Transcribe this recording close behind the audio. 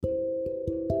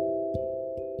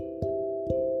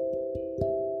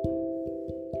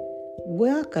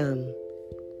Welcome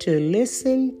to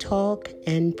Listen, Talk,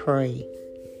 and Pray.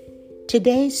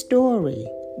 Today's story,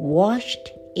 Washed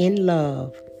in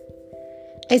Love.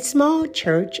 A small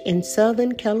church in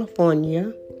Southern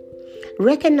California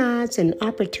recognized an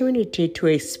opportunity to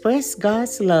express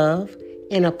God's love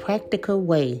in a practical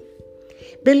way.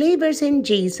 Believers in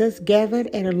Jesus gathered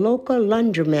at a local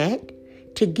laundromat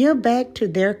to give back to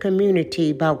their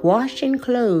community by washing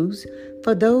clothes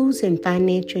for those in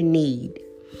financial need.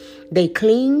 They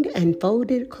cleaned and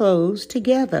folded clothes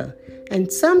together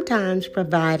and sometimes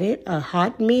provided a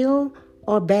hot meal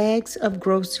or bags of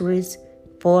groceries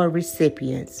for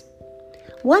recipients.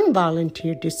 One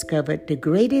volunteer discovered the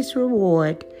greatest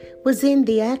reward was in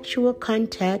the actual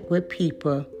contact with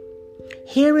people,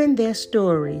 hearing their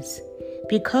stories.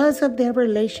 Because of their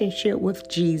relationship with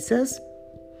Jesus,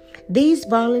 these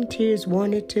volunteers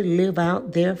wanted to live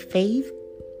out their faith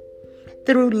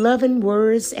through loving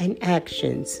words and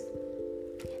actions.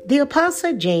 The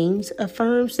Apostle James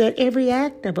affirms that every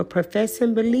act of a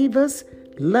professing believer's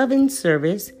loving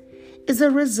service is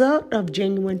a result of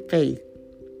genuine faith.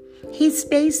 He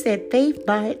states that faith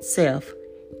by itself,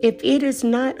 if it is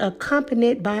not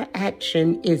accompanied by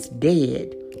action, is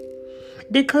dead.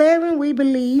 Declaring we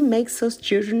believe makes us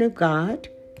children of God,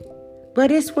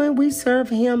 but it's when we serve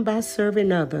Him by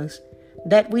serving others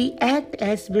that we act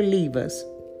as believers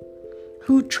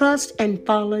who trust and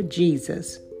follow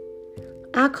Jesus.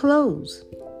 I close.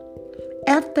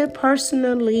 After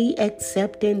personally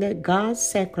accepting that God's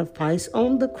sacrifice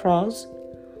on the cross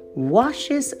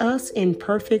washes us in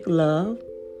perfect love,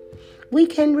 we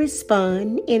can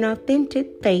respond in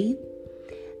authentic faith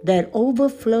that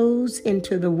overflows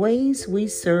into the ways we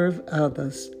serve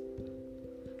others.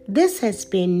 This has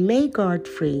been May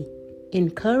Godfrey,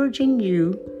 encouraging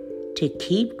you to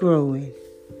keep growing.